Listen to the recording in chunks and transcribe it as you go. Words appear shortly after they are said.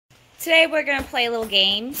Today we're going to play a little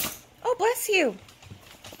game. Oh, bless you.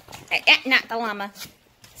 Not the llama.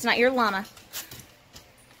 It's not your llama.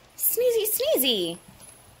 Sneezy, sneezy.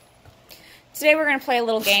 Today we're going to play a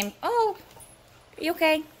little game. Oh, are you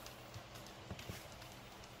okay?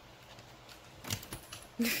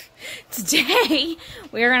 Today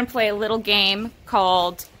we're going to play a little game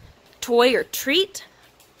called Toy or Treat.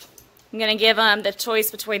 I'm going to give them the choice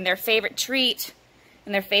between their favorite treat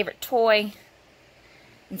and their favorite toy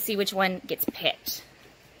and see which one gets picked.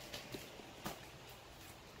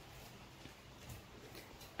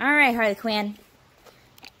 Alright, Harley Quinn.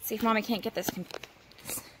 See if Mommy can't get this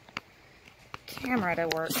camera to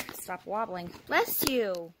work. Stop wobbling. Bless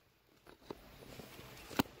you.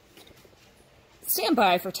 Stand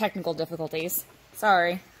by for technical difficulties.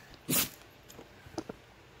 Sorry.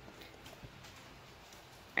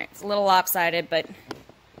 Alright, it's a little lopsided, but at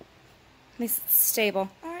least it's stable.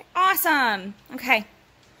 Alright, awesome! Okay.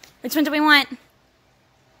 Which one do we want?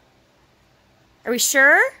 Are we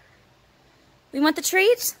sure? We want the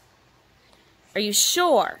treat? Are you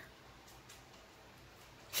sure?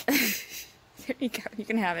 There you go. You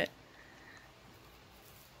can have it.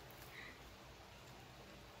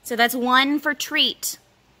 So that's one for treat.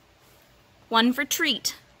 One for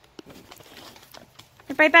treat.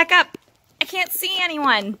 Everybody back up. I can't see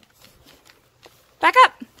anyone. Back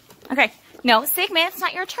up. Okay. No, Sigmund, it's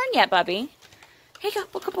not your turn yet, Bubby. Here you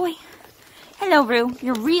go. Good boy. Hello, Rue.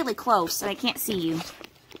 You're really close, and I can't see you.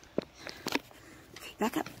 Okay,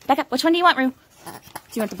 back up. Back up. Which one do you want, Rue? Do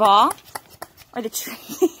you want the ball or the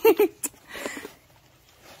treat?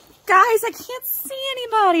 Guys, I can't see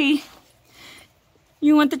anybody.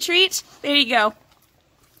 You want the treat? There you go.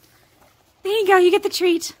 There you go. You get the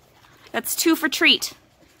treat. That's two for treat.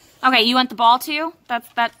 Okay, you want the ball too?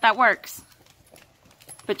 That works.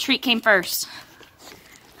 But treat came first.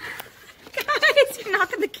 Guys, you're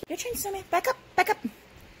knocking the... Your turn, Snowman. Back up. Back up.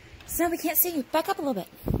 Snow, we can't see you. Back up a little bit.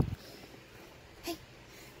 Hey.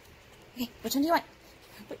 Okay, which one do you want?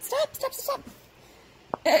 Wait, stop, stop, stop.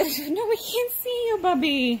 No, we can't see you,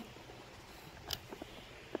 Bubby.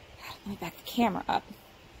 Let me back the camera up.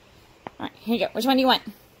 Alright, here you go. Which one do you want?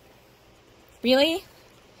 Really?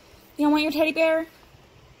 You don't want your teddy bear?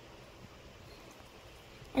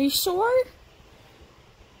 Are you sure?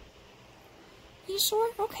 Are you sure?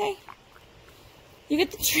 Okay. You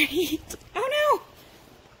get the treat. Oh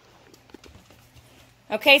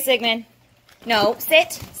no! Okay, Sigmund. No,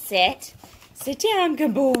 sit. Sit. Sit down,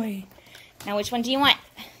 good boy. Now, which one do you want?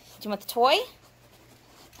 Do you want the toy?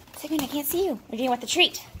 Sigmund, I can't see you. Or do you want the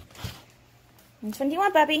treat? Which one do you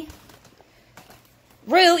want, Bubby?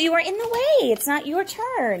 Rue, you are in the way. It's not your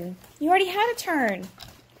turn. You already had a turn.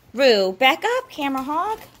 Rue, back up, camera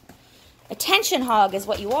hog. Attention hog is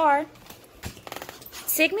what you are.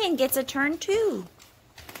 Sigmund gets a turn too.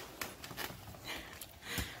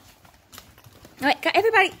 All right,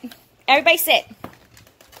 everybody sit.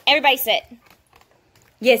 Everybody sit.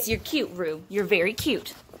 Yes, you're cute, Rue. You're very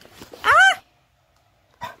cute. Ah!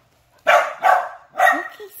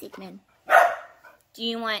 Okay, Sigmund.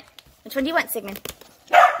 Which one do you want, Sigmund?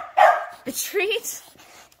 The treat?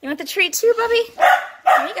 You want the treat too, Bubby?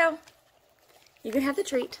 There you go. You can have the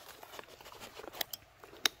treat.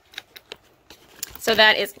 So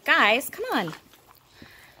that is, guys, come on.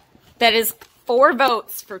 That is 4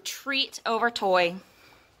 votes for treat over toy.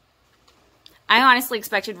 I honestly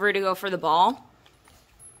expected Rue to go for the ball,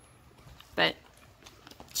 but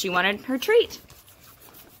she wanted her treat.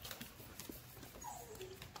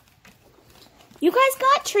 You guys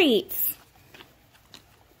got treats.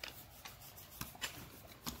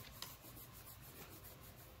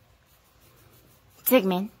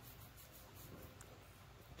 Sigmund.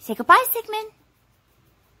 Say goodbye, Sigmund.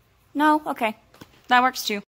 No? Okay. That works too.